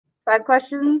5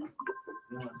 questions. You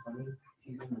know what's funny?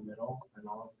 She's in the middle, and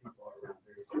all the people are around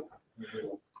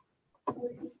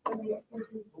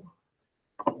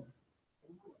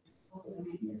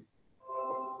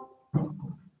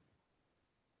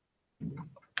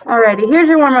Alrighty, here's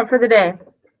your warm-up for the day.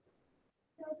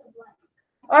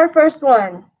 Our first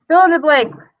one, fill in the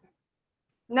blank.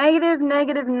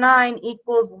 -9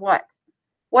 equals what?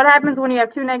 What happens when you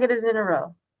have 2 negatives in a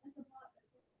row?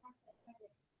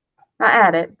 Not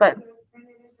add it, but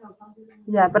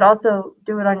yeah, but also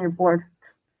do it on your board.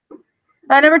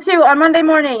 Number 2, on Monday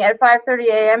morning at 5:30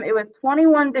 a.m., it was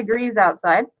 21 degrees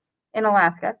outside in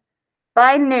Alaska.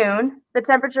 By noon, the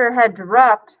temperature had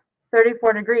dropped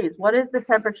 34 degrees. What is the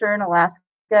temperature in Alaska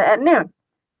at noon?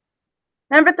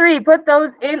 Number 3, put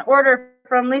those in order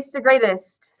from least to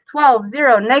greatest. 12,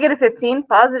 0, -15,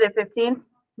 +15,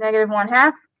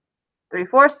 -1/2,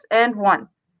 3/4, and 1.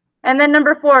 And then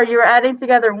number 4, you are adding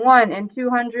together 1 and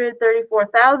 234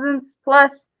 thousandths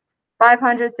plus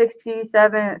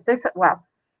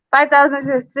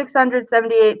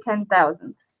 5,678 ten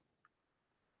thousandths.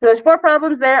 So there's 4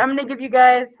 problems there. I'm going to give you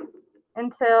guys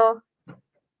until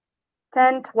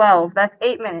 10:12. That's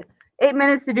 8 minutes. 8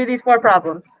 minutes to do these 4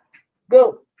 problems.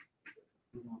 Go.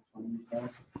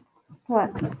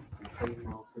 What?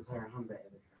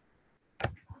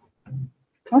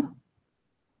 Huh?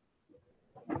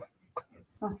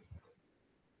 Oh.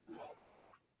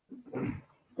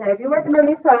 Okay, if you're working on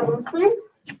these problems, please.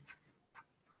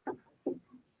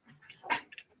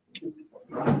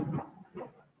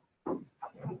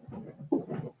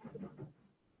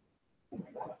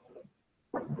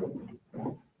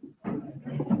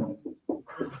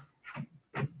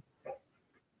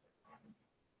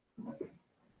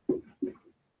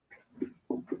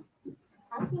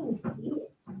 How can you see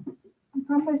it? It's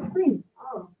on my screen.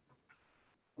 Oh.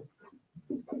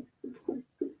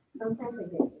 Sometimes I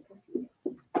get confused.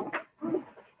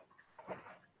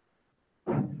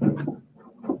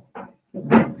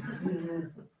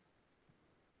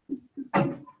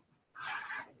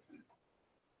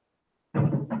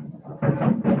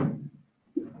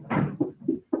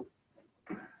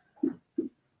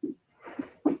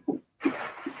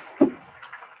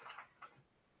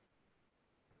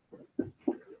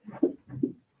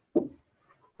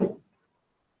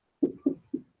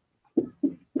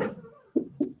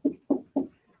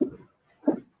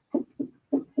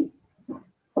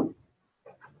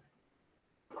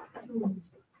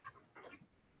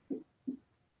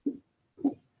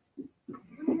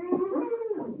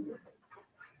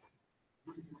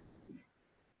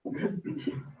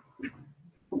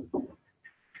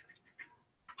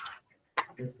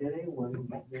 Yesterday, when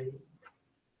they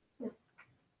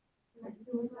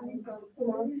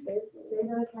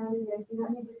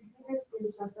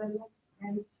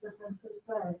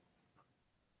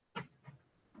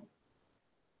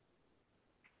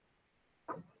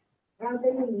Now,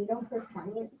 then we need them for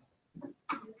science.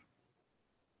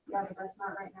 Yeah, but that's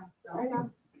not right now. So. I know.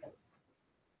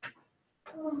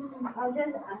 I'll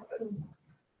just ask him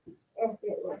if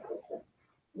it was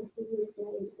if he was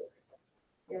ready to.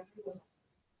 Yes, he will.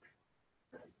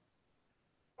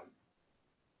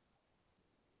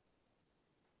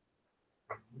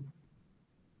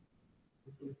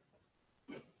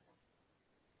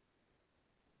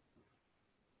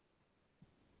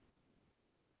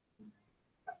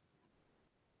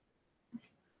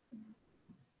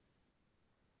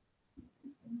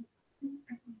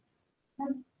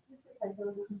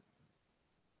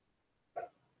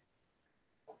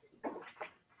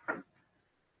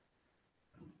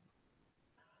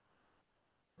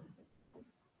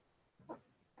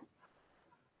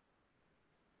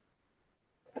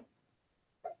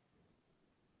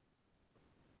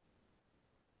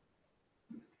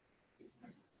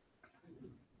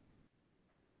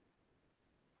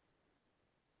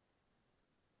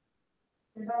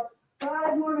 About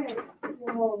 5 more minutes.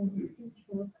 Whoa.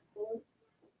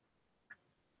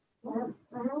 Well,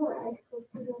 I know what I'm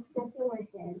supposed to do. Step in my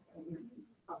head and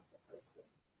pop the first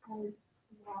one.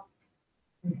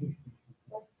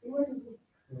 Let's see what it is.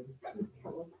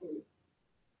 Tell us, please.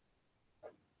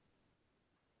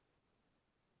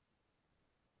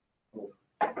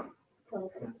 Tell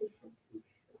us, please.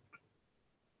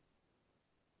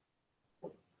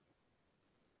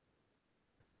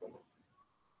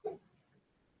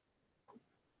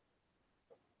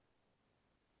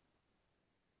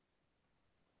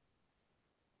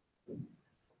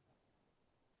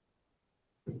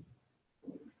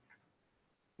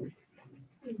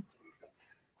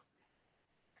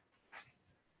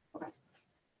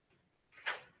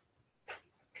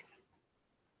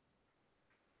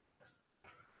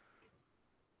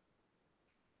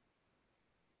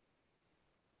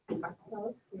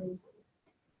 So crazy.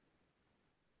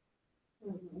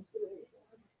 Oh, my goodness.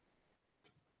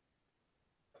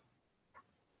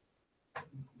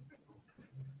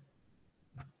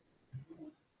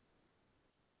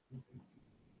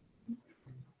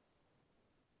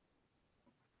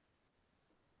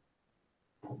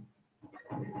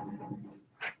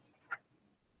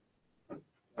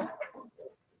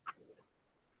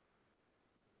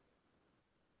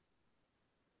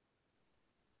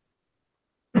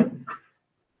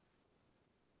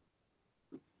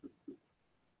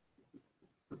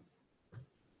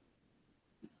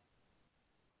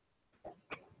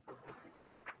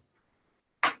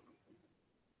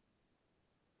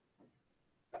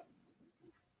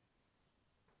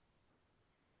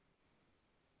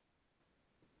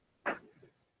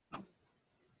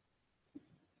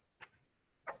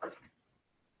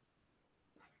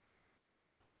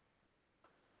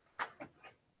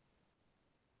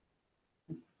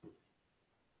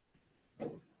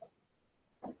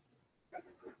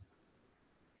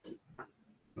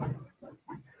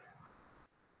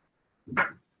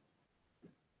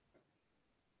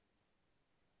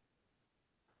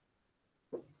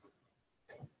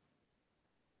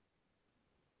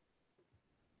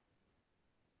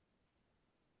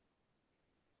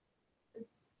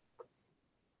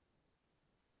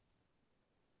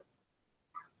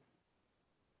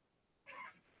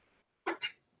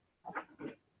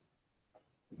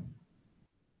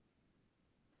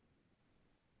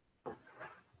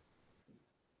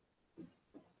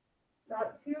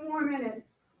 About 2 more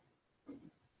minutes.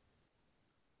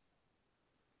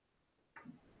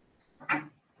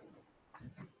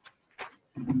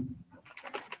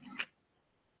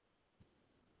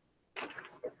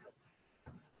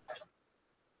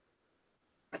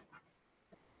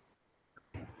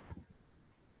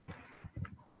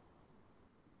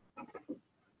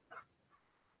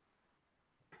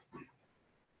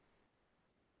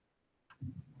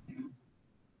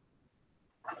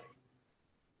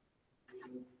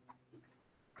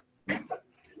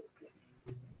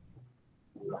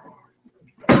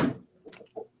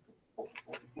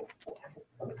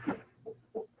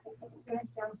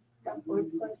 Got 4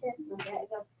 questions, so that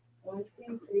got 1,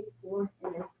 2, 3, 4,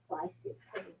 and then 5, 6,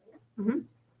 7, 8. Mhm.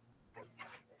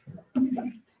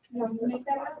 You want me to make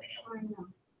that up or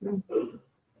no?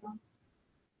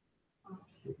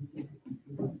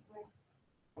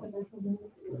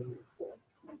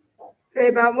 Okay,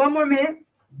 about 1 more minute.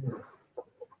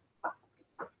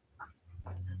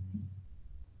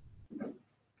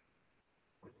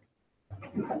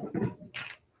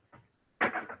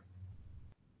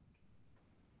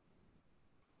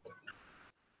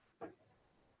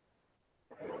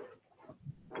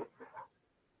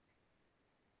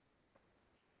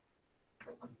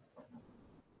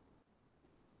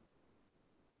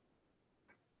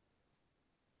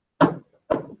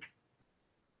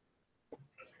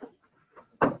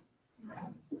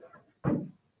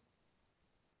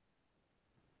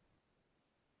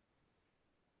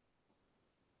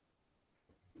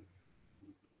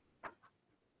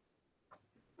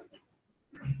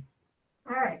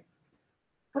 All right,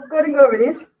 let's go ahead and go over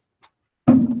these.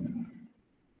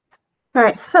 All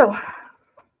right, so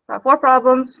got 4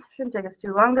 problems. Shouldn't take us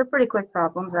too long. They're pretty quick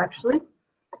problems, actually.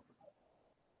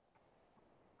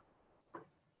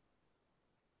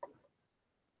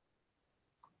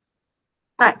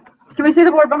 All right, can we see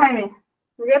the board behind me?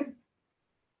 We good?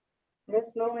 Yes,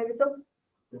 no, maybe so.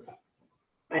 All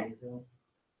right.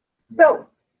 So,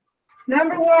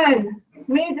 number 1,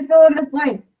 we need to fill in this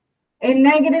blank. A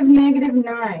negative, negative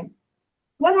 9.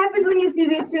 What happens when you see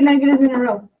these 2 negatives in a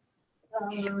row?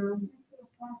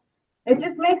 It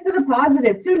just makes it a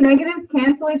positive. 2 negatives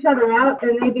cancel each other out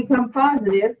and they become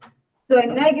positive. So a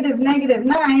negative, negative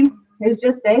 9 is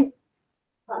just a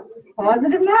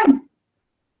positive 9.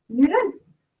 You're done.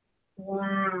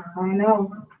 Wow. I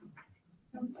know.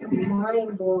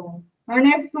 Mind blown. Our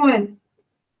next one.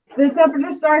 The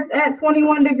temperature starts at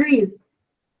 21 degrees.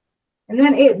 And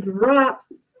then it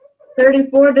drops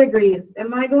 34 degrees.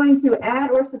 Am I going to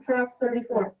add or subtract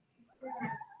 34?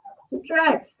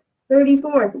 Subtract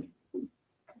 34.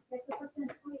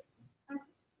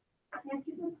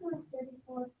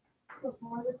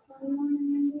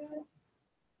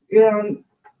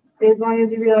 As long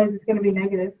as you realize it's going to be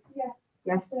negative.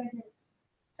 Yeah.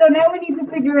 So now we need to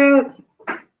figure out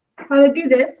how to do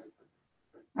this.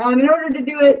 In order to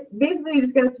do it, basically you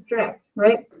just got to subtract,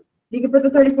 right? You can put the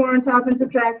 34 on top and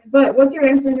subtract, but what's your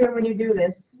answer here when you do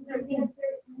this?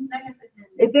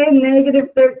 It's a negative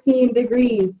 13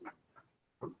 degrees.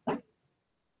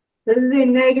 This is a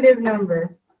negative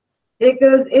number. It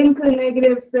goes into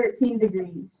negative 13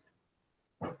 degrees.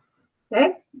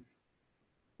 Okay.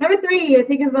 Number 3, I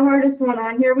think is the hardest one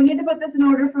on here. We need to put this in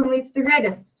order from least to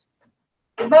greatest.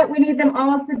 But we need them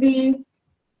all to be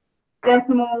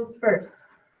decimals first.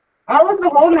 All of the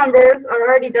whole numbers are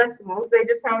already decimals. They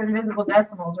just have invisible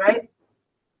decimals, right?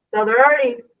 So they're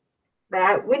already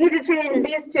that. We need to change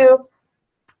these two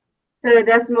to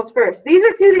decimals first. These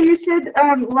are two that you should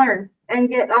learn and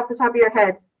get off the top of your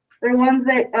head. They're ones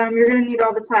that you're going to need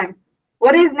all the time.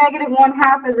 What is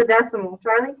 -1/2 as a decimal,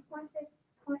 Charlie?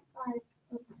 26.5.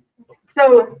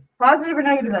 So positive or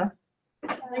negative though?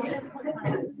 Negative.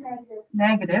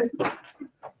 Negative.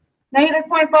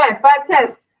 -0.5.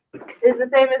 5/10 is the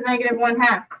same as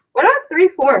 -1/2. What about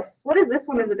 3/4? What is this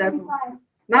one as a decimal?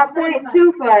 Not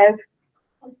 0.25.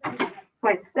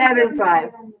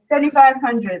 0.75. 75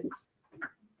 hundredths.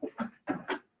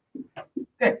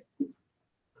 Good.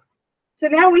 So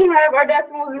now we have our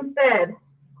decimals instead.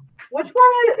 Which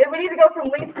one is, we need to go from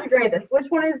least to greatest. Which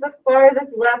one is the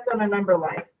farthest left on a number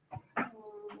line?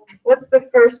 What's the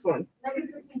first one?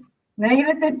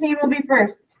 -15 will be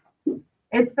first.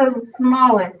 It's the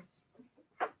smallest.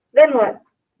 Then what?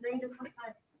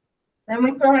 -0.5. Then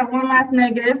we still have one last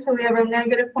negative, so we have a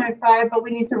 -0.5, but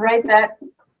we need to write that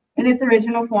in its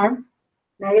original form.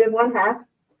 -1/2.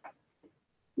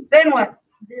 Then what?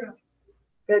 0.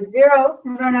 Good. 0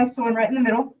 is our next one right in the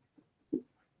middle.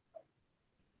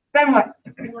 Then what?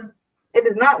 1. It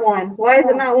is not 1. Why is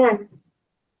it not 1?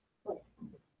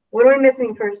 What are we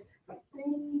missing first?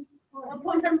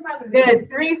 1.75. Good.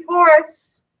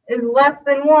 3/4 is less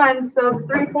than 1, so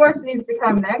 3/4 needs to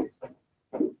come next.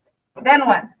 Then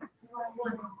what?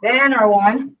 1. Then our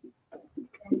 1.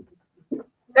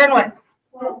 Then what?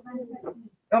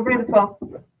 Don't bring the 12.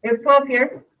 We have 12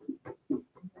 here.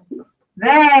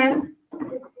 Then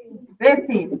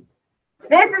 15.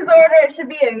 This is the order it should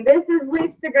be in. This is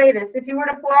least to greatest. If you were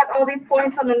to plot all these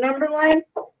points on the number line,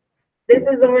 this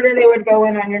is the order they would go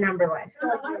in on your number line.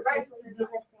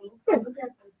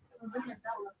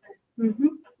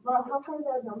 Mm-hmm. Well, how come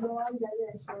the number line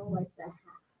doesn't show like the half?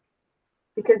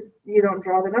 Because you don't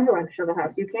draw the number line to show the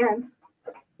half. You can.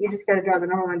 You just got to draw the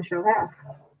number line to show half.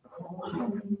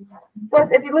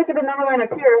 Plus, if you look at the number line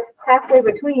up here, halfway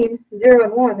between 0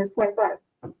 and 1 is 0.5.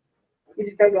 You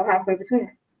just got to go halfway between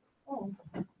it.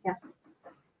 Yeah.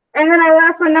 And then our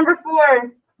last one, number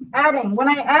 4, adding. When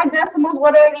I add decimals,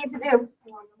 what do I need to do?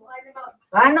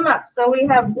 Line them up. So we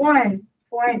have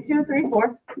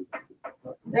 1.234.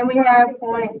 Then we have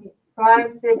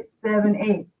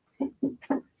 0.5678.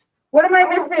 What am I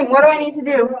missing? What do I need to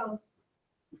do?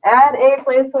 Add a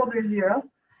placeholder 0.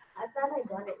 I thought I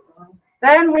got it wrong.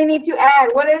 Then we need to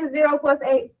add. What is 0 plus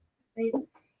 8?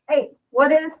 8.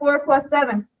 What is 4 plus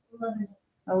 7? 11.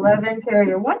 11,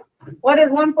 carrier 1. What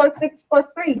is 1 plus 6 plus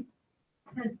 3?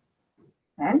 10.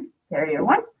 10, carrier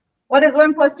 1. What is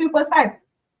 1 plus 2 plus 5?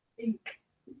 8.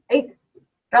 8.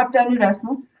 Drop down your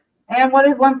decimal. And what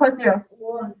is 1 plus 0?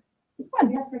 1.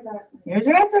 1. Here's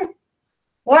your answer.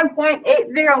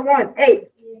 1.8018.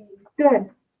 Good.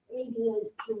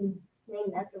 88.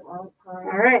 Dang, that's a long time.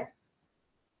 All right.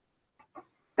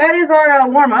 That is our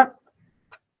warm-up.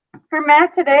 For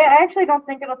math today, I actually don't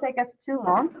think it'll take us too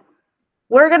long.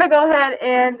 We're going to go ahead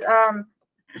and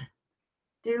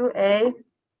do a...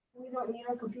 We don't need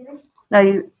a computer?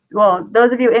 No, well,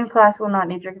 those of you in class will not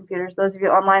need your computers. Those of you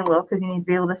online will, because you need to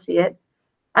be able to see it.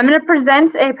 I'm going to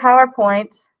present a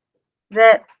PowerPoint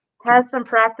that has some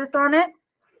practice on it.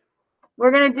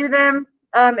 We're going to do them.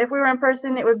 If we were in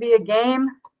person, it would be a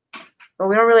game, but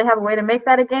we don't really have a way to make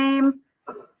that a game.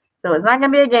 So it's not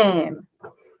going to be a game.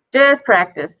 Just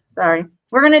practice. Sorry.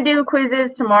 We're going to do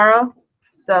quizzes tomorrow.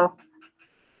 So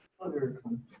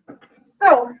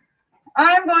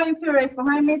I'm going to erase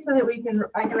behind me so that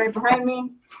I can write behind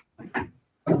me.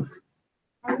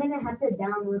 I'm going to have to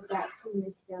download that from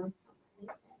this down.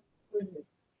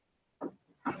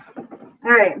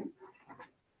 All right.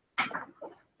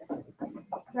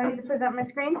 Do I need to present my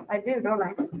screen? I do, don't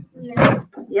I? Yeah.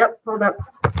 Yep, hold up.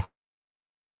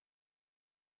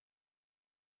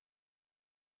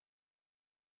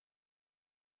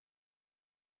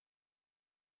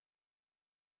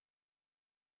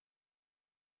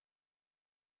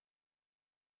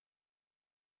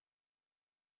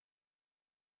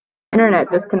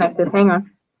 Internet disconnected. Hang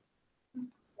on.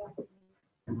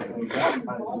 I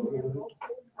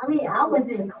mean, I was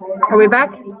in court. Are we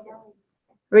back? Are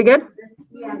we good?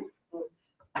 Yeah.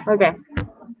 Okay.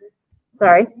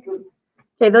 Sorry.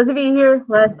 Okay, those of you here,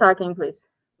 less talking, please.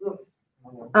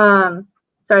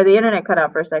 Sorry, the internet cut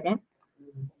out for a second.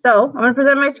 So I'm going to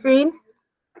present my screen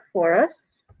for us.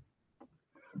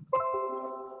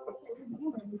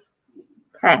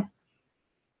 Okay.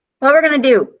 What we're going to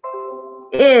do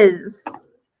is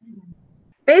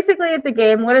basically it's a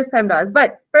game. What is PEMDAS?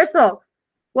 But first of all,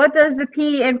 what does the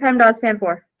P in PEMDAS stand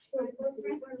for?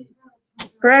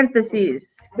 Parentheses.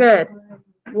 Good.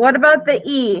 What about the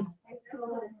E?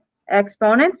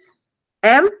 Exponents.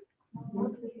 M?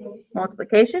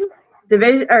 Multiplication.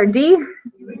 Division or D?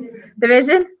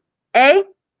 Division. A?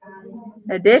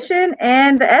 Addition.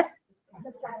 And the S?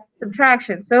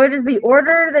 Subtraction. So it is the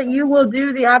order that you will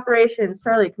do the operations.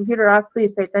 Charlie, computer off,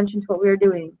 please pay attention to what we are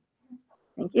doing.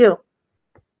 Thank you.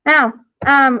 Now,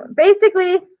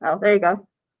 basically, oh, there you go.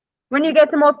 When you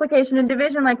get to multiplication and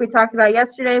division, like we talked about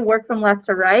yesterday, work from left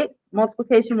to right.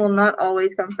 Multiplication will not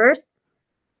always come first.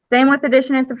 Same with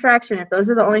addition and subtraction. If those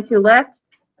are the only two left,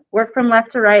 work from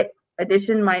left to right.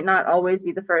 Addition might not always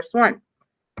be the first one.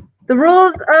 The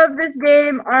rules of this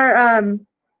game are, I mean,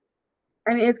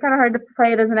 it's kind of hard to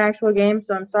play it as an actual game,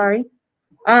 so I'm sorry.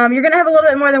 You're going to have a little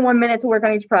bit more than 1 minute to work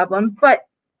on each problem. But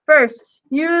first,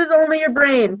 use only your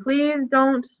brain. Please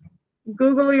don't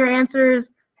Google your answers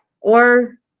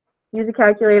or use a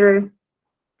calculator.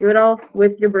 Do it all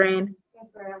with your brain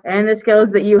and the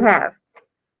skills that you have.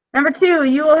 Number 2,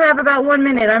 you will have about 1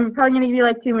 minute. I'm probably going to give you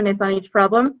like 2 minutes on each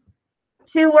problem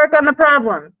to work on the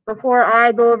problem before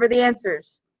I go over the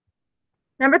answers.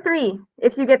 Number 3,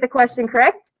 if you get the question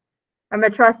correct, I'm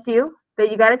going to trust you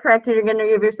that you got it correct and you're going to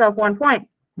give yourself 1 point.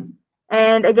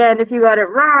 And again, if you got it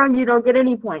wrong, you don't get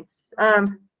any points.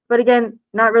 But again,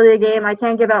 not really a game. I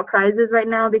can't give out prizes right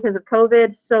now because of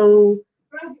COVID. So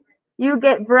you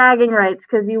get bragging rights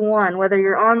because you won, whether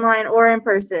you're online or in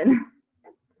person.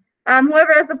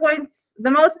 Whoever has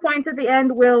the most points at the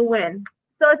end will win.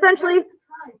 So essentially,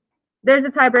 there's a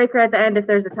tiebreaker at the end if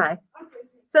there's a tie.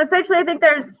 So essentially, I think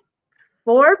there's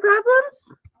 4 problems.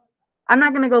 I'm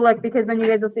not going to go look because then you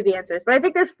guys will see the answers. But I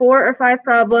think there's 4 or 5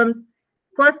 problems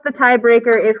plus the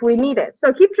tiebreaker if we need it.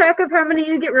 So keep track of how many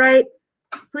you get right.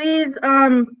 Please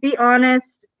be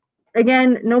honest.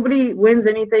 Again, nobody wins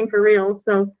anything for real.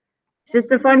 So it's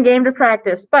just a fun game to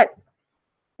practice. But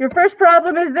your first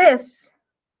problem is this.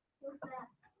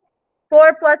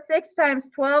 4 plus 6 times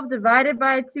 12 divided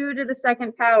by 2 to the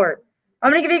 2nd power.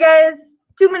 I'm going to give you guys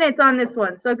 2 minutes on this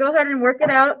one. So go ahead and work it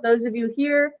out. Those of you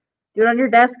here, do it on your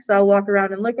desks. I'll walk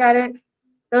around and look at it.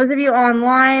 Those of you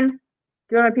online,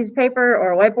 do it on a piece of paper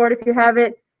or a whiteboard if you have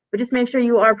it. But just make sure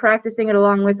you are practicing it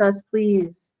along with us,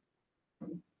 please.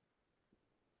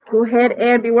 Go ahead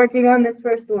and be working on this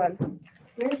first one.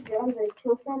 It's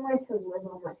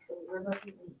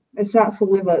not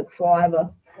saliva, it's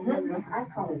saliva.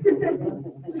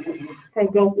 Okay,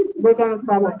 go. Work on the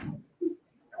problem.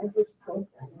 It's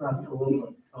not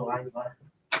saliva, saliva.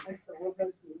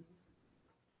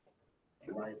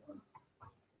 Saliva.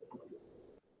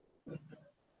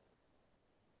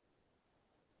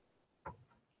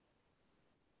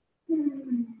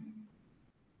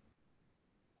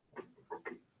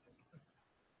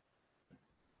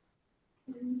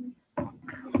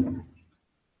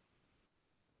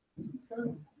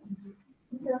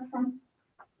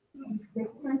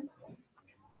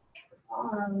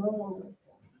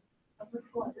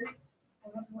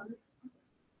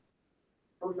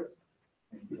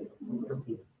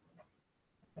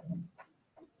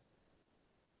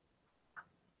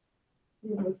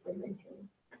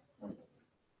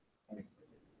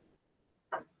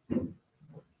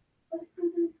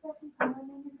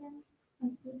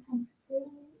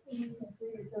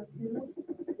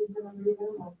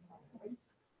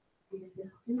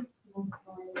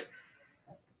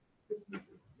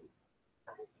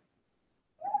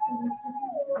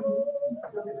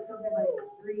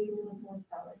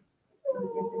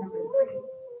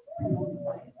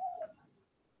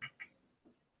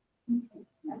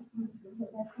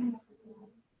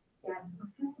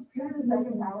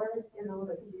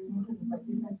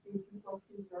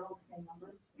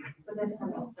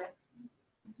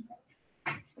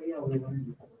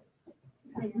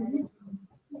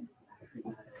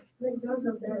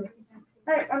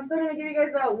 Alright, I'm still going to give you guys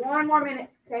about 1 more minute.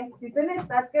 Okay, you finished?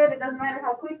 That's good. It doesn't matter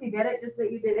how quick you get it, just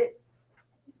that you did it.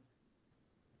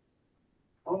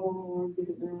 Oh, I'll get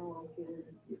it now. I'll get it.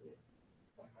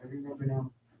 I remember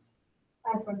now.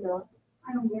 I forgot.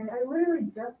 I don't get it. I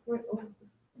literally just went over.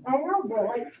 I know, but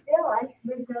like still, I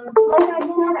misjudged. Like I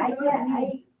said,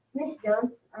 I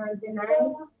misjudged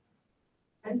denying.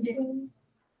 I'm doing.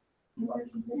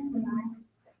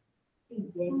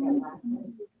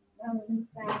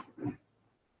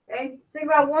 Okay, take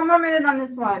about 1 more minute on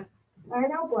this one. I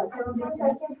know, but sometimes I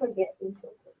can forget things.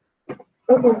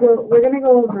 Okay, so we're going to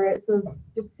go over it. So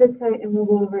just sit tight and we'll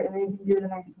go over it and then you can do the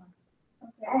next one.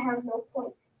 Okay, I have no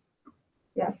points.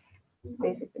 Yes,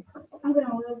 basically. I'm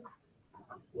gonna lose.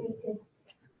 Me too.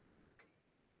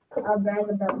 I'll brag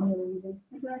about me losing.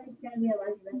 I feel like it's gonna be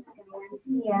Elijah that's gonna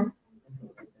win. Yeah.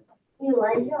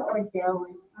 Elijah or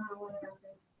Dylan?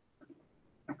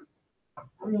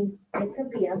 I mean, it could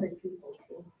be other people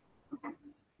too.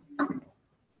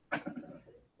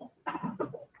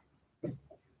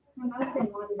 I'm not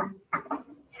saying one of them.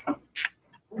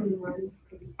 Only one.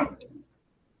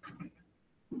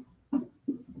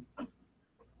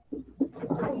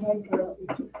 My head girl is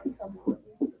someone.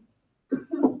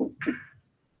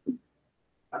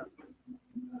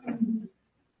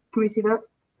 Can we see that?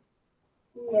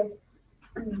 Yes.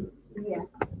 Yeah.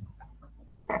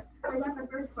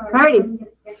 Alrighty.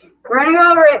 We're gonna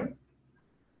go over it.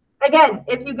 Again,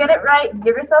 if you get it right,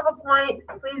 give yourself a point.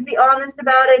 Please be honest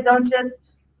about it. Don't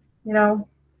just,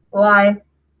 lie.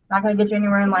 Not gonna get you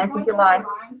anywhere in life if you lie.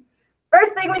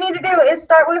 First thing we need to do is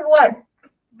start with what?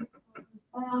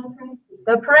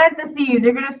 The parentheses.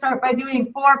 You're gonna start by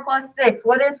doing 4 plus 6.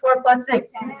 What is 4 plus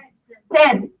 6?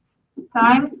 10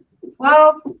 times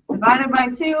 12 divided by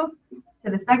 2 to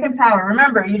the second power.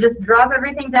 Remember, you just drop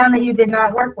everything down that you did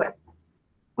not work with.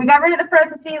 We got rid of the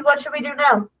parentheses. What should we do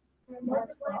now?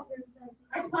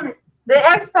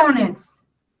 The exponents.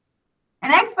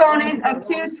 An exponent of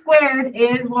 2 squared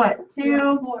is what?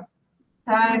 2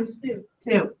 times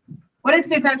 2. What is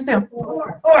 2 times 2?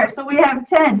 4. So we have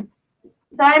 10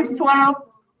 times 12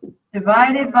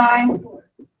 divided by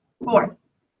 4.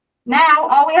 Now,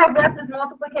 all we have left is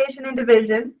multiplication and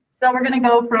division. So we're going to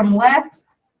go from left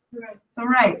to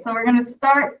right. So we're going to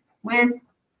start with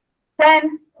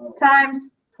 10 times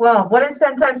 12. What is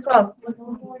 10 times 12?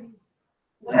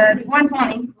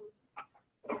 120.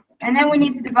 And then we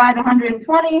need to divide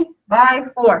 120 by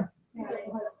 4.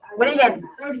 What do you get?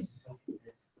 30.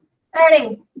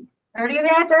 30 is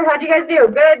your answer. How'd you guys do?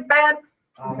 Good, bad?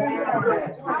 I'll make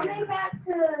back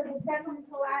to the second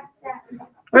to last step.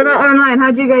 What about online?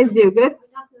 How'd you guys do? Good?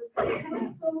 So whoever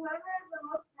has the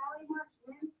most tally marks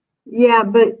wins. Yeah,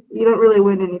 but you don't really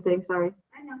win anything. Sorry.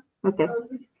 I know. Okay. So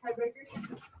we just tiebreaker.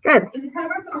 Good. Is the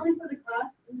tiebreaker only for the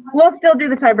class? We'll still do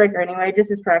the tiebreaker anyway,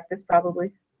 just as practice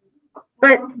probably.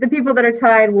 But the people that are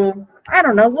tied will, I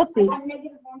don't know, we'll see. -1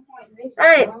 point. All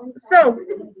right, so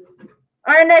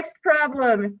our next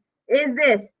problem is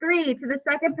this. 3 to the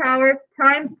second power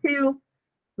times 2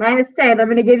 minus 10. I'm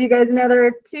going to give you guys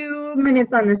another 2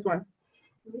 minutes on this one.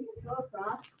 Can we just go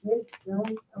across this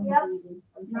zone? Yep.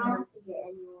 No.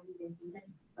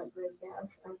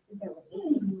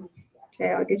 Okay,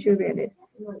 I'll get you a Band-Aid.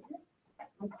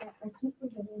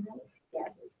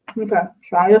 Okay,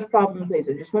 try this problem, please.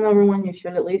 I just went over one. You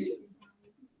should at least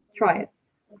try it.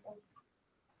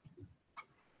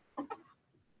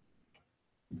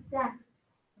 Yeah.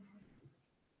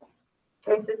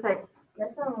 Okay, sit tight.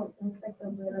 That sounds like a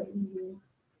really easy.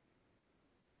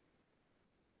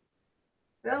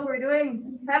 Bill, we're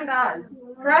doing PEMDAS.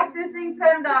 Practicing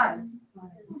PEMDAS.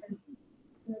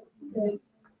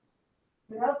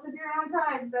 It helps if you're on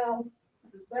time, Bill.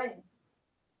 Just saying.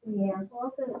 Yeah.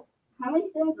 Also, how many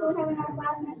students do we have in our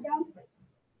class, Miss Jones?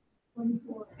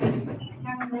 24.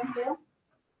 How many there still?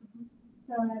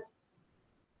 So that's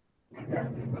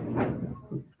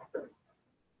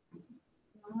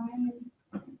 9.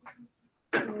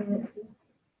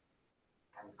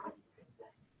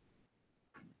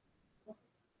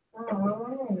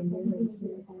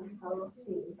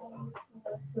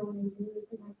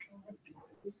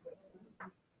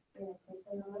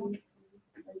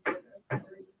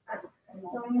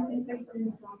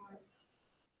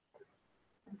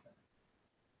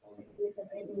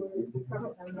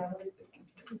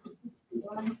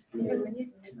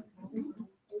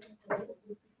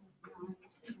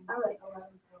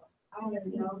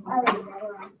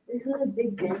 This was a big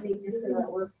Band-Aid just so that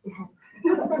was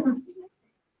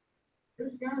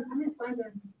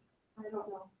I don't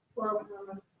know. 12,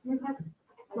 remember.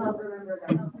 12, remember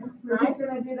that. We're just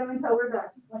gonna do them until we're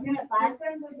done. We're gonna 5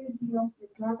 turns or do you know,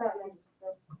 it's not that many, so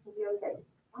we'll be okay.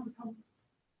 I'm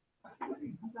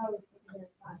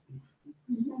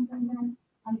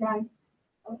done.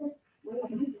 Okay.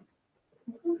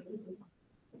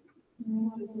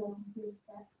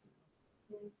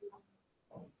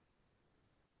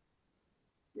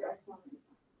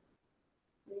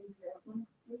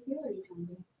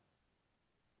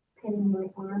 Pinning my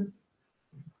arm.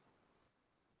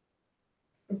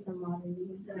 It's a modern.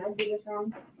 Did I do this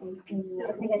wrong?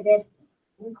 I think I did.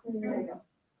 There we go.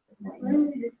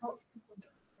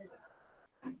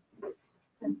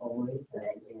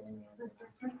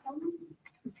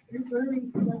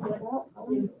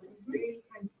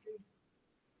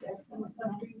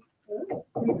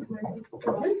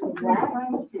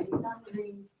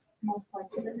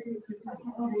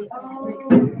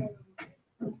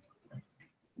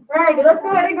 right, let's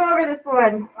go ahead and go over this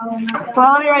one.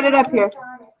 Well, let me write it up here.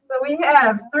 So we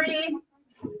have 3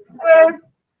 squared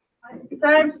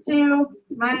times 2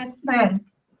 minus 10.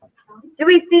 Do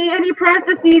we see any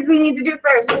parentheses we need to do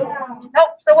first?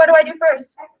 Nope. So what do I do first?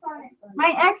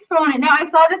 My exponent. Now I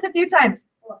saw this a few times.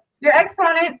 Your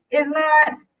exponent is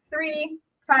not 3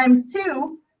 times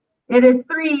 2. It is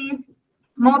 3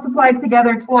 multiplied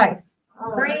together twice.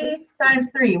 3 times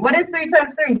 3. What is 3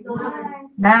 times 3?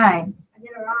 9.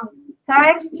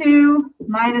 Times 2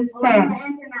 minus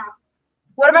 10.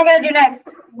 What am I going to do next?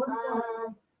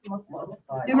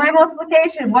 Do my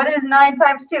multiplication. What is 9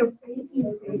 times 2?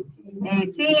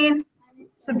 18.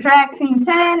 Subtracting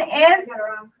 10 is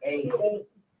 8.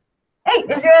 8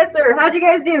 is your answer. How'd you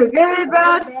guys do? Good,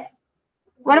 bad?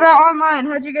 What about online?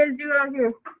 How'd you guys do out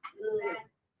here?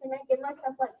 Can I give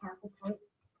myself like half a point?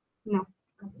 No.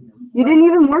 You didn't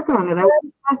even work on it. I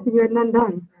was asked if you had none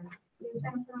done.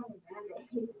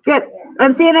 Good.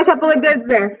 I'm seeing a couple of goods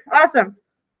there. Awesome.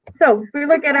 So if we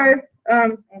look at our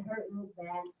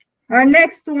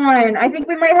next one, I think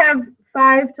we might have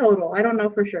 5 total. I don't know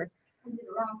for sure.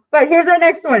 But here's our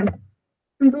next one.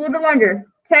 It's a little bit longer.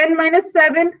 10 minus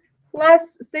 7 plus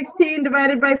 16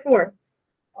 divided by 4.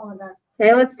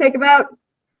 Okay, let's take about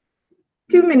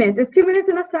 2 minutes. Is 2 minutes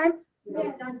enough time?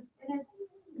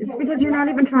 It's because you're not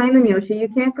even trying them, Yoshi. You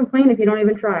can't complain if you don't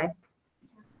even try.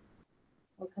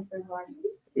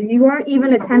 You aren't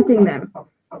even attempting them.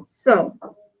 So,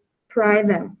 try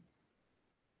them.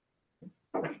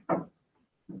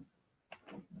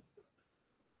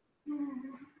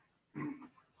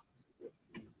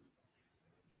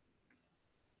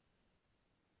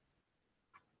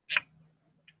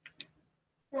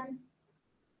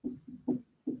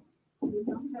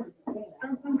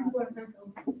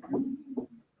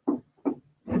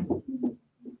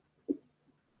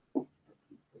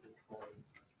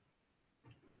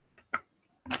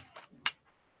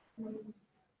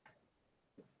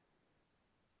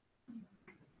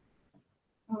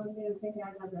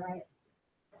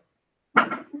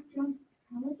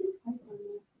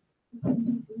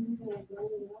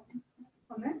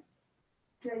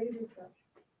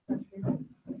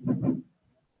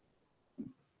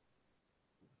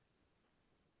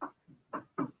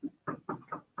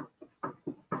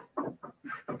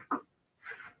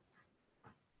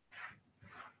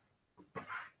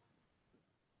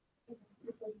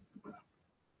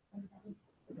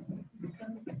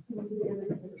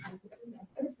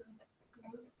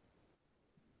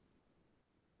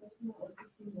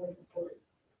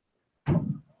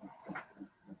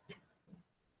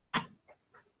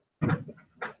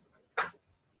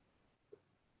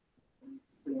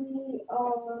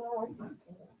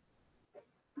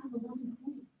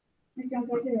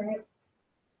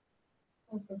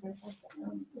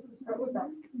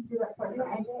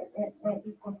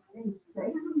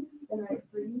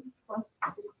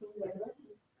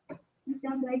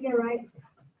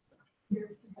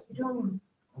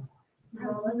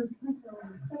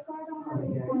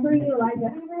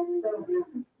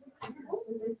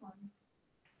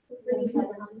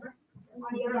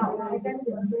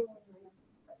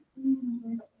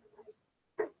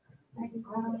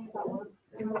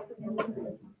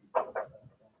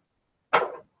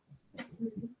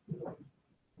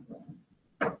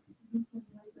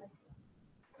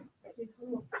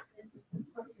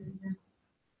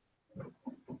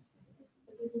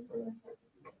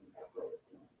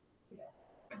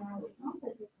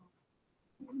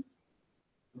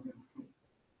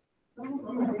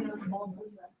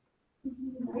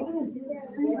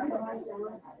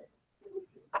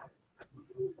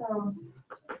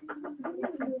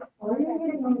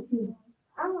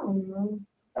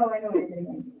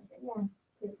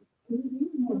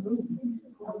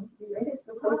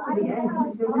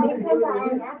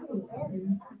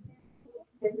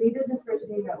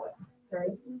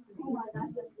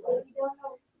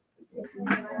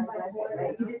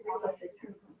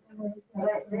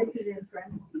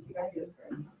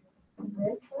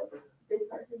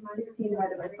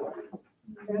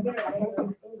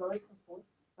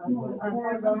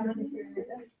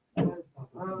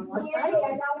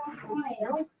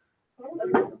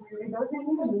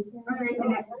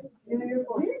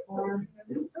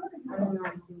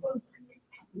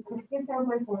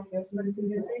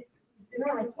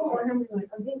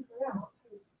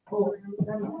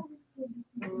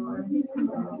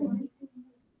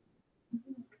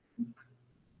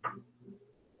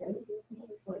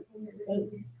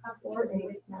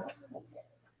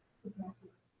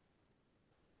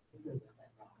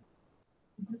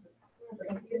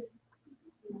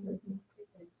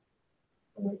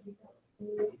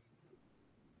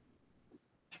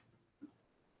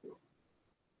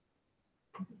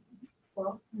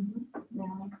 12.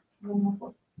 Now, 1 more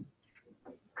 4.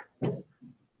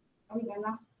 Are we done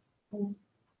now? 1.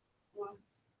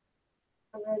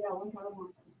 I really got 1 total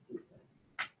 1.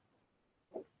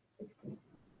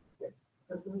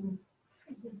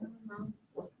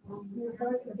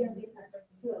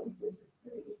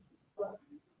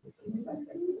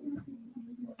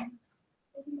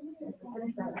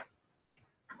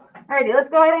 Alrighty, let's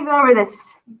go ahead and go over this.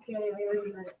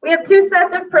 We have 2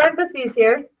 sets of parentheses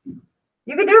here.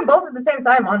 You can do them both at the same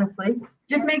time, honestly.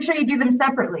 Just make sure you do them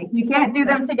separately. You can't do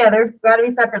them together. Gotta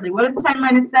be separately. What is 10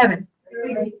 minus 7?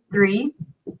 3.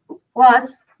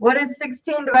 Plus, what is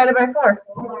 16 divided by 4?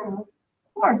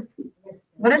 4.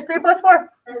 What is 3 plus 4?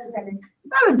 7.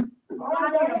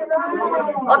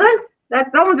 All done?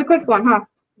 That one's a quick one, huh?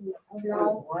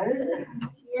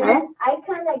 Yeah, I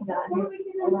kind of got it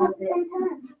a little bit.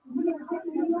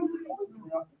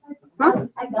 Huh?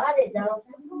 I got it though.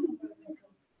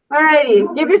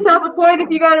 Alrighty, give yourself a point if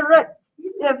you got it right.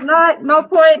 If not, no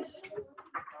points.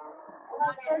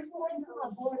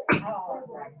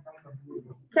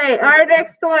 Okay, our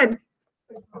next one.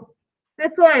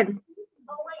 This one.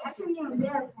 Oh wait, I shouldn't even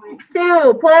get a point.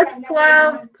 2 plus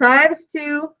 12 times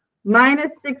 2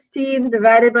 minus 16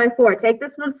 divided by 4. Take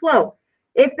this one slow.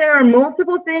 If there are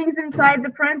multiple things inside the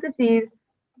parentheses,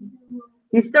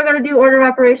 you still got to do order of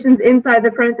operations inside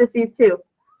the parentheses too.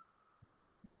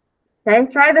 Okay,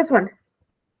 try this one.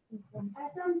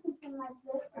 I've done something like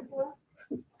this before.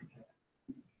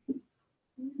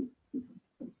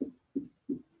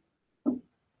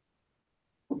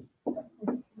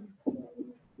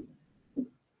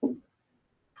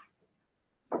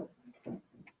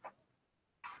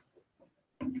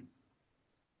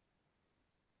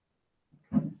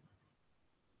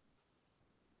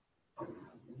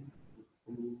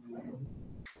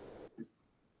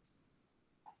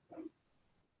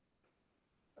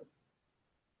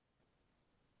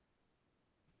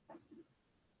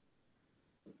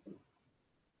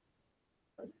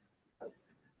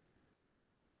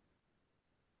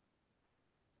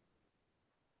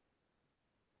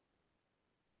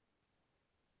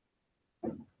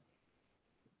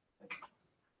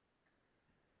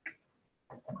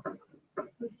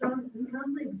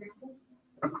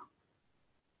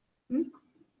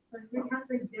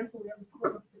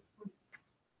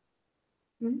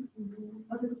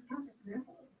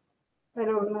 I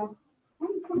don't know.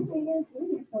 I'm counting against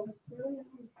you, so it's really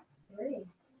 3.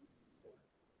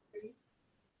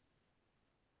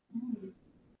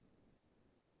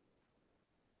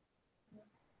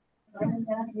 Doesn't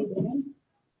have to be beginning.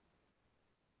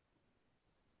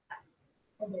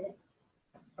 I did it.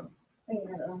 Wait,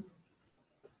 no.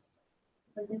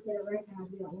 If I just did it right now,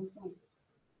 I'd be at 1 point.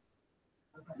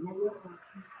 Okay, maybe it's not.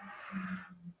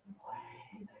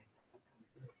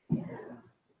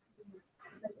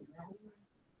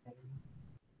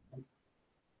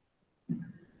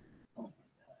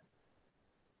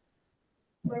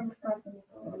 Where am I starting?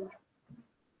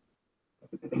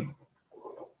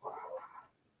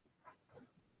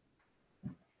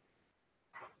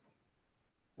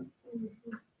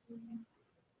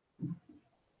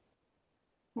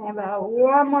 About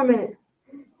 1 more minute.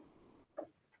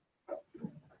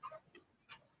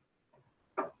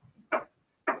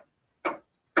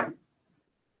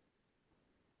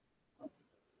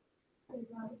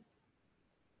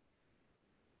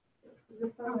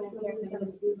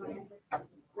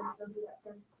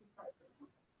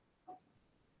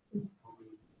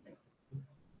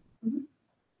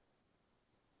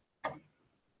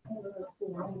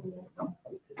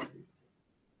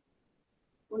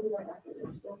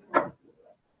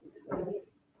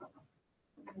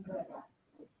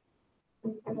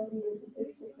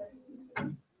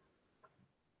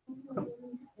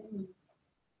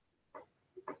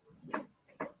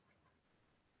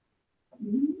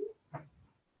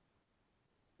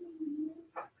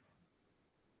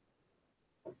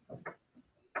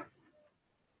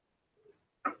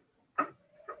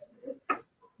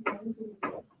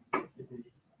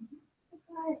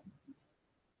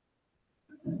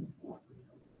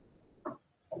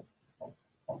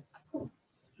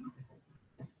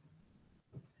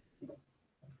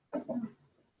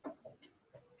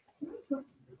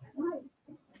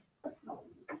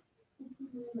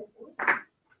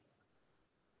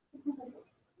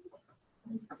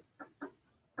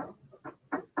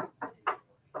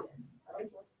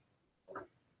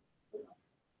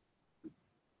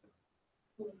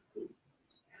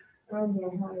 Oh, yeah,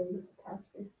 how do you pass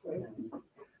this way?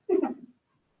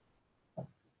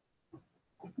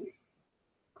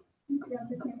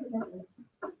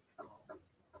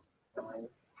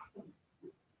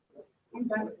 I'm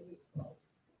done.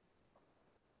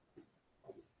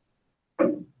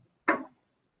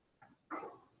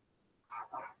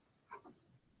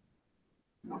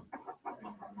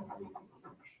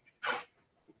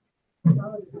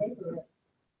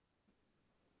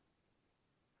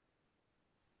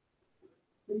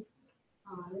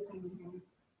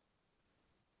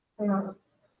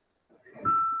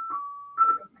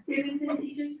 Students and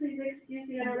teachers, please excuse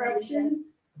the interruption.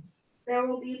 There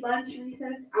will be lunch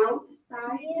recess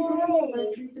outside.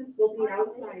 Lunch recess will be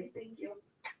outside. Thank you.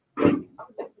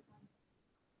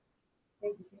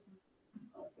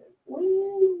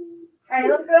 All right,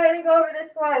 let's go ahead and go over this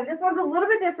one. This one's a little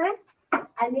bit different.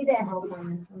 I need a help on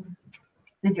this one.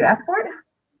 Did you ask for it?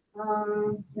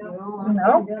 No.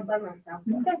 No? I do it by myself.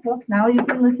 Okay, well, now you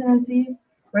can listen and see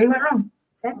where you went wrong.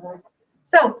 Okay?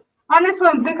 So, on this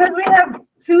one, because we have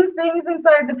two things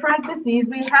inside the parentheses,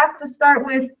 we have to start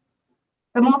with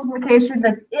the multiplication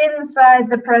that's inside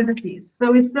the parentheses.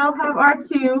 So we still have our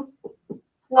 2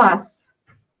 plus.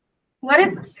 What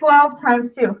is 12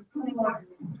 times 2? 24.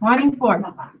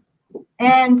 24.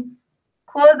 And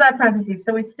close that parentheses.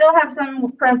 So we still have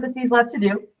some parentheses left to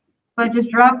do, but just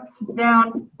drop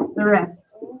down the rest.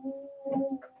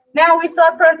 Now we still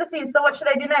have parentheses, so what should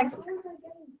I do next?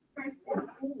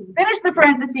 Finish the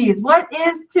parentheses. What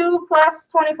is 2 plus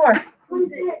 24?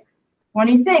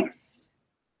 26.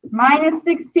 Minus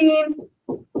 16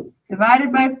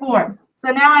 divided by 4. So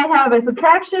now I have a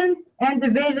subtraction and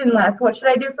division left. What should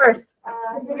I do first?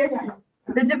 Division.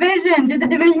 The division. Do the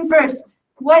division first.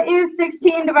 What is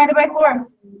 16 divided by 4?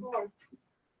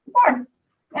 4.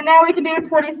 And now we can do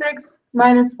 26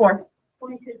 minus 4.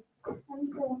 22.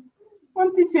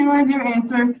 22 is your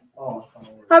answer. Oh,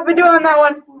 How'd we do on that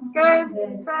one?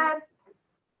 Good? Bad?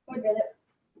 We did it.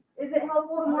 Is it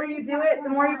helpful the more you do it, the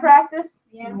more you practice?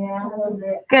 Yeah, a little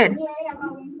bit. Good.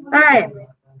 All right.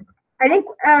 I think,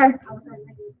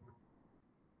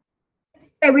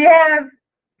 okay, we have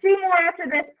 2 more after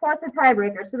this plus a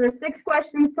tiebreaker. So there's 6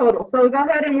 questions total. So go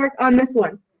ahead and work on this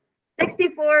one.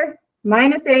 64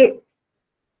 minus 8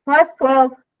 plus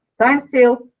 12 times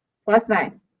 2 plus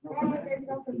 9.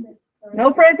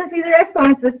 No parentheses or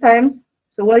exponents this time.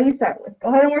 So what do you start with? Go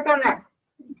ahead and work on that.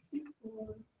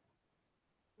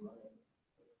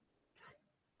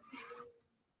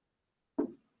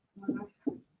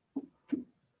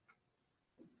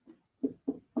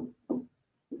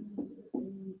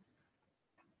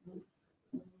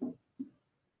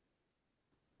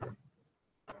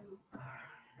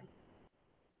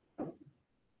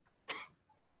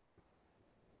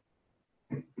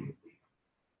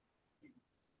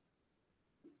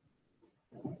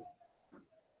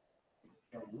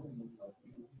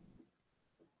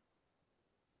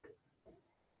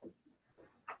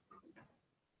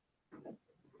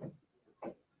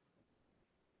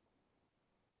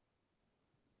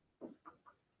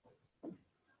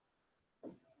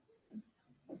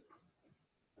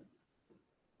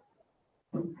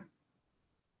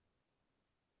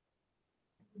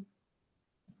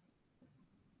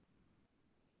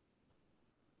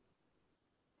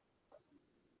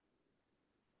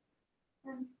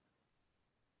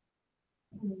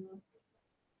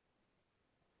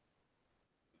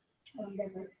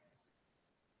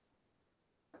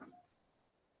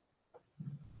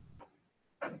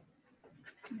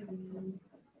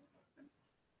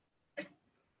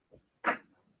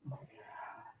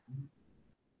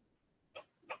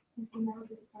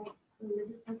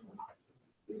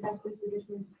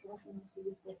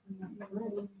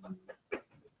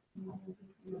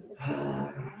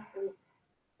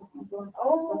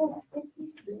 Oh,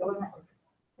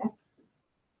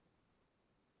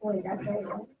 wait, that's right.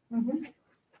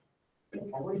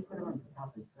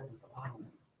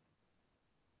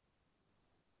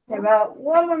 Okay, about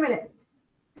 1 more minute.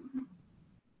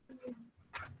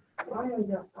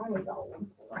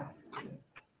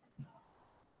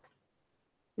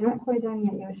 You're not quite done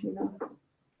yet, Yoshi, though.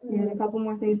 You have a couple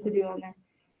more things to do on there.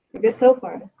 You're good so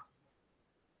far.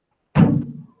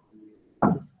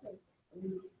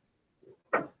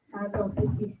 I go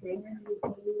 56.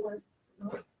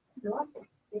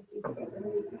 56.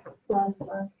 Plus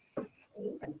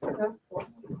 8. Plus 4.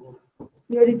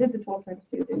 You already did the 12 times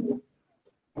 2, didn't you?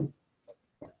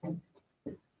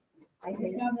 I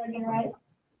think I'm gonna get right.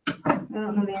 I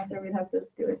don't know the answer. We'd have to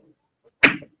do it.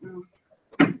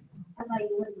 I thought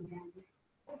you would be down.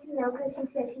 No, because she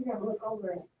said she's gonna look over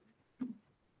it.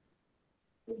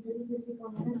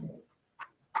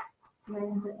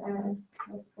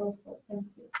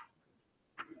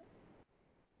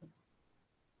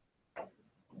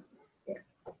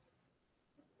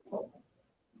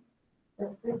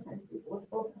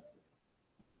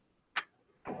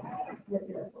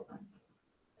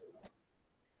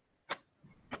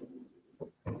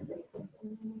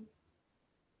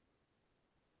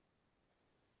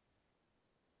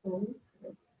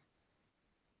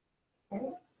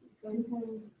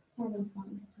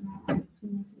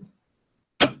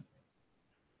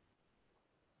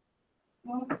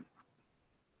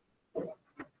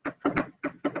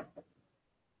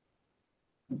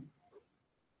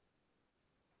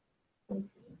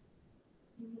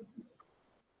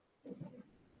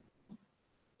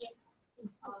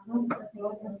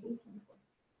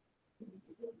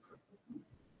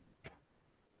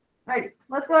 Alright,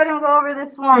 let's go ahead and go over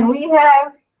this one. We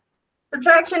have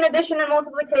subtraction, addition, and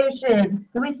multiplication.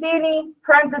 Do we see any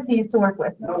parentheses to work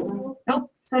with? No.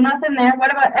 Nope, so nothing there.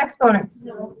 What about exponents?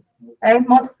 Okay,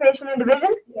 multiplication and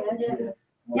division?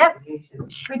 Yep,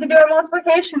 we can do our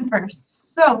multiplication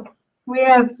first. So, we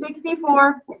have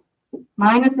 64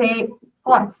 minus 8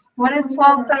 plus. What is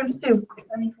 12 times 2?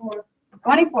 24.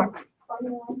 24.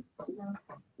 21.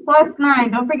 Plus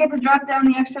 9. Don't forget to drop down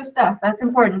the extra stuff. That's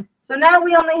important. So now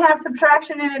we only have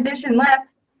subtraction and addition left.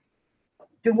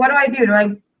 What do I do? Do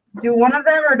I do one of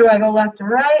them or do I go left to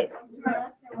right?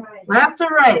 Left and right. Left to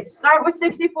right. Start with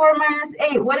 64 minus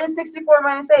 8. What is 64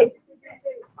 minus 8?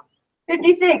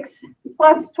 56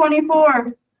 plus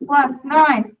 24 plus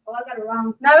 9. Oh, I got it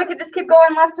wrong. Now we can just keep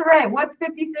going left to right. What's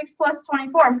 56 plus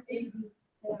 24?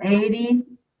 80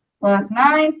 plus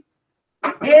 9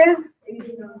 is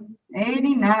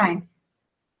 89.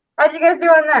 How'd you guys do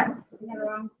on that? I got it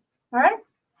wrong. All right.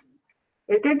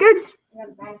 Good, good, good. I got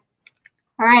it back.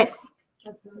 All right.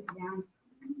 Let's move it down.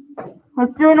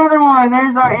 Let's do another one.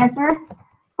 There's our answer.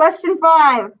 Question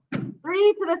 5. 3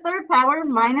 to the third power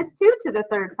minus 2 to the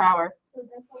third power. So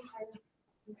this one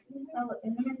oh,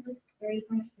 and then it's 3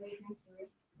 times 3 times 3.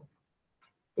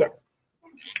 Yes.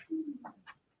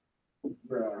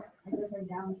 Bruh. I just went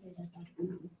down to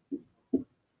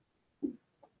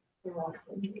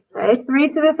Okay. 3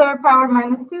 to the third power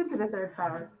minus 2 to the third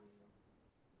power.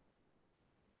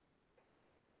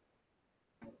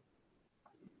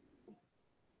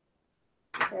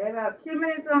 Okay, about 2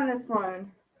 minutes on this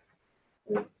one.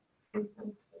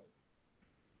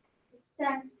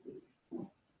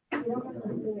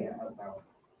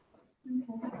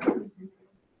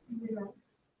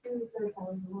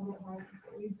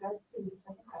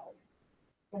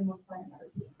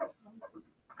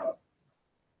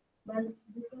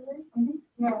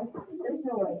 No, there's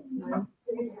no way.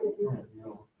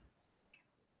 No.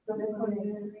 So this one is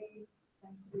 3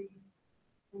 times 3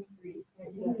 times 3.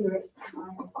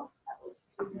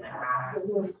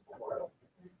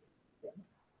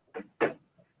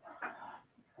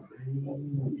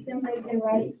 Somebody can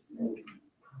write.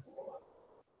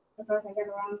 Of course, I got it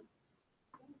wrong.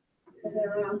 I got it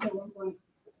wrong to 1 point.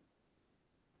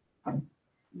 I got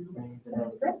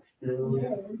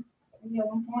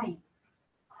 1 point.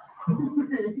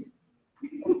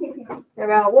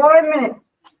 About 1 minute.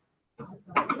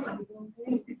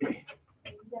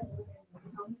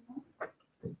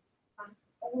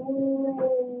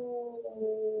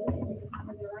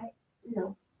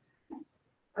 No.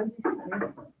 I'm just sorry.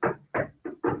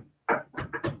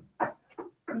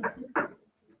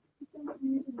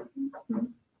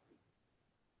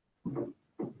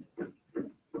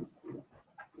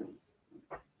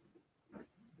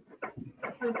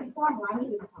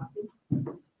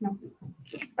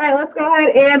 All right, let's go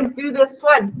ahead and do this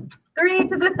one. 3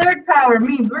 to the third power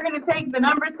means we're going to take the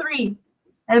number 3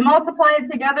 and multiply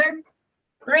it together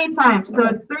 3 times. So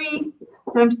it's 3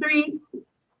 times 3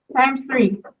 times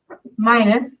 3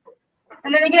 minus,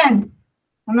 and then again,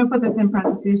 I'm going to put this in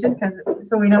parentheses just because,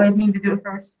 so we know I need to do it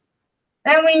first.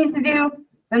 Then we need to do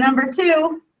the number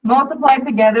 2 multiplied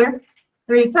together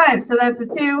 3 times. So that's a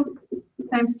 2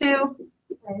 times 2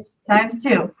 times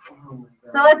 2.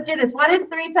 So let's do this. What is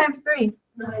 3 times 3?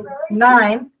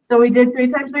 9. So we did 3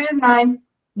 times 3 is 9.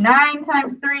 9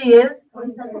 times 3 is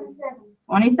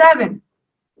 27.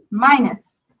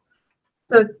 Minus.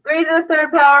 So 3 to the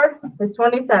third power is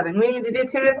 27. We need to do 2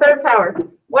 to the third power.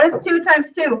 What is 2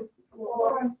 times 2?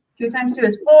 4. 2 times 2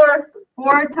 is 4.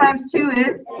 4 times 2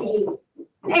 is 8.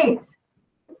 8.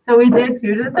 So we did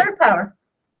 2 to the third power.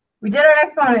 We did our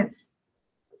exponents.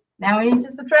 Now we need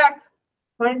to subtract.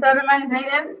 27 minus 8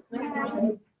 is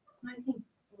 19.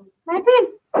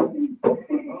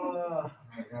 Oh,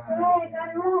 my God.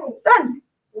 Done.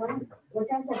 What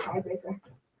time's the tiebreaker?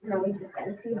 No, we just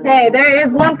gotta see. Okay, there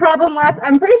is one problem left.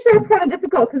 I'm pretty sure it's kind of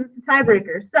difficult because it's a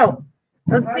tiebreaker. So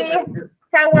let's see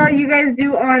how well you guys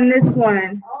do on this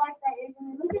one. Oh, I thought it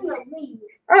was looking like me.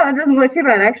 Oh, it doesn't look too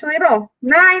bad actually at all.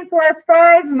 9 plus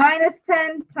 5 minus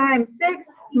 10 times 6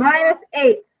 minus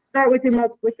 8. Start with your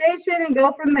multiplication and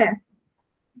go from there.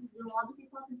 Do all the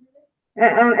people have to do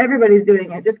this? Everybody's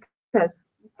doing it just because.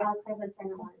 I'll type a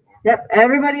 10 on it. Yep,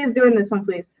 everybody is doing this one,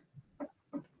 please.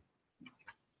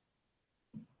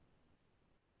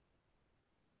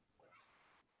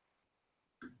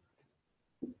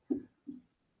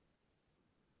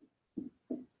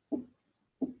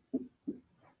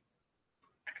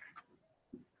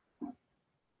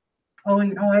 Oh,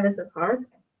 you know why this is hard?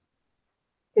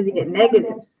 Because you get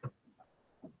negatives.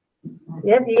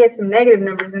 Yep, you get some negative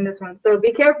numbers in this one, so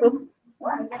be careful.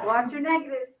 Watch your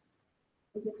negatives.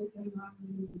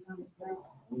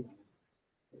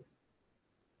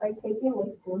 Like taking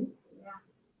with food.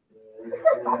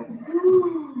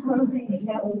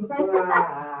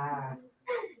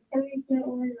 Every time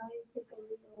when I take a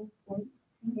little point,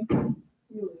 you don't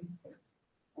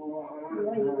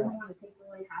want to take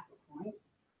away half a point.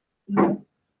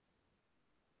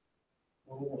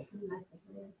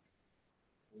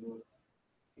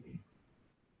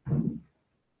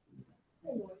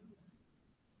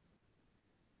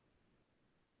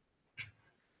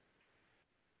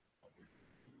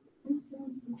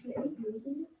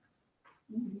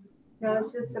 No,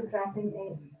 it's just subtracting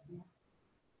 8.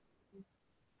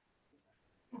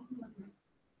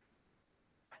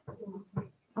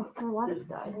 Oh, my water's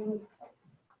died.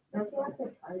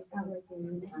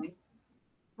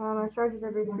 My charge is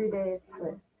every 3 days,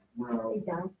 but It's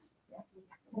done.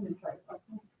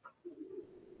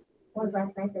 Was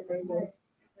last night at 3 days.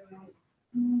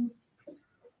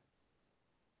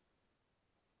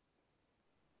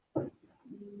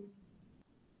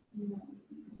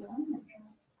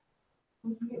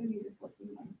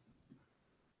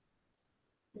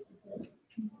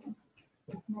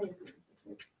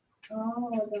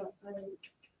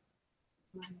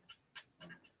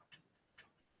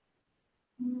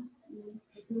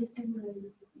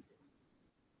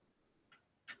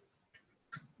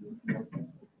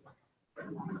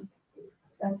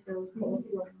 That's really cool.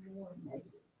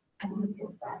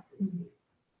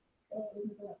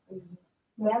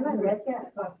 We haven't read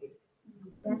yet.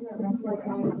 We haven't read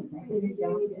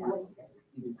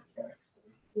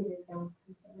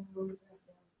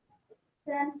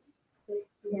Then,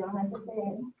 you don't have to say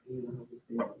it.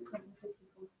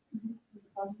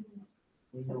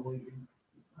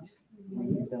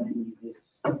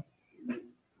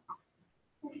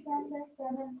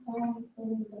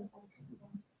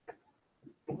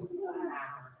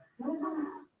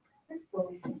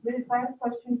 there's 5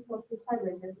 questions plus the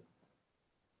tiebreaker.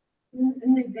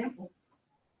 An example.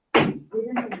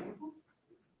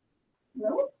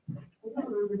 No? I don't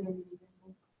remember getting an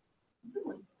example.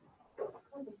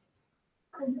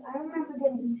 Because I remember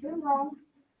getting 2 wrong,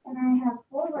 and I have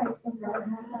 4 right so far.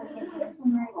 And I was like, this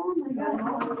one right. Oh my God. I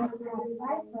was like, 5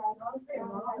 right.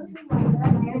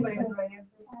 Anybody has the right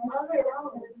answer.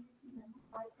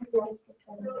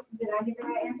 Did I get the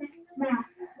right answer? Math.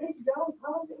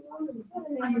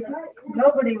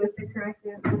 Nobody with the correct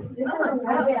answer.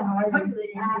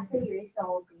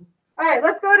 All right,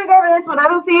 let's go to go over this one. I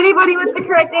don't see anybody with the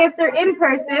correct answer in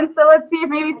person, so let's see if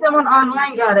maybe someone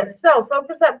online got it. So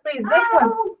focus up, please. This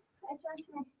one.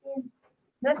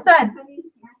 This time.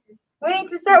 We need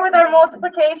to start with our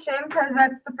multiplication because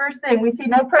that's the first thing. We see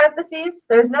no parentheses.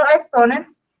 There's no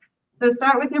exponents. So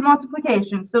start with your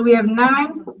multiplication. So we have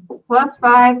 9 plus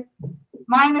 5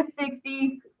 minus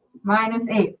 60 minus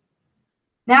 8.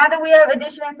 Now that we have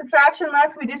addition and subtraction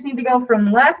left, we just need to go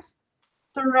from left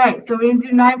to right. So we need to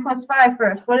do 9 plus 5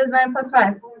 first. What is 9 plus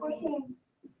 5?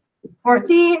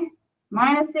 14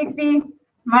 minus 60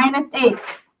 minus 8.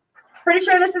 Pretty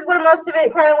sure this is where most of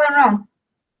it kind of went wrong.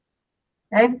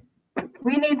 Okay?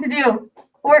 We need to do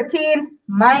 14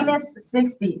 minus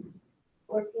 60.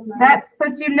 That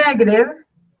puts you negative.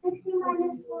 60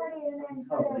 minus 40 and then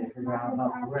Oh, they forgot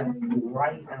about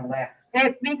right and left.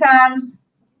 It becomes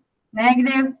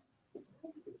negative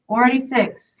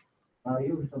 46. Oh,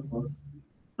 you were so close.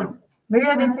 Maybe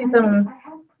I did see some.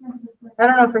 I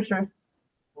don't know for sure.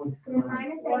 Well, you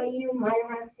might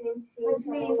have seen.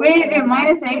 We need to do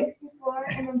minus 8. 64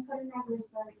 and then put a negative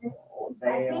sign.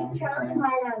 I think Charlie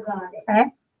might have got it.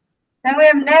 Okay. Then we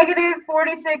have negative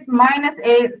 46 minus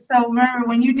 8. So remember,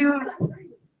 when you do,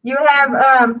 you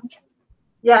have,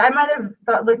 yeah, I might have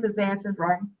looked at the answers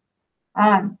wrong.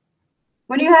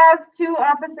 When you have 2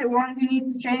 opposite ones, you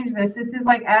need to change this. This is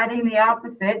like adding the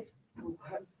opposite.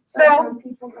 So,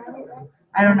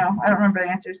 I don't know. I don't remember the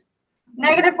answers.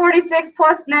 Negative 46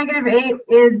 plus negative 8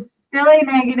 is still a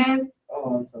negative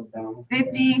Oh, I'm so down.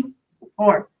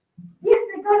 54. Yes,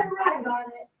 I got it right. I got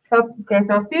it. So, okay,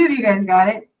 so a few of you guys got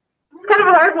it. It's kind of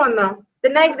a hard one, though. The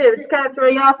negatives kind of throw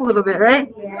you off a little bit, right?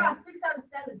 Yeah.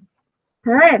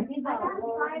 All right. You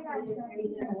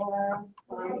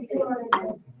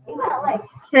got like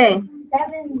Okay. 7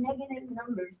 negative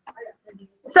numbers.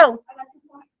 So,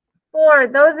 for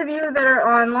those of you that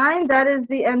are online, that is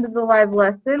the end of the live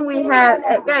lesson. We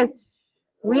have, guys,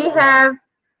 we have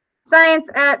science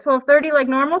at 12:30 like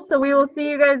normal, so we will see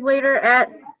you guys later at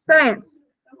science.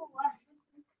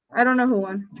 I don't know who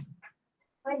won.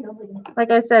 I know.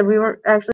 Like I said, we were actually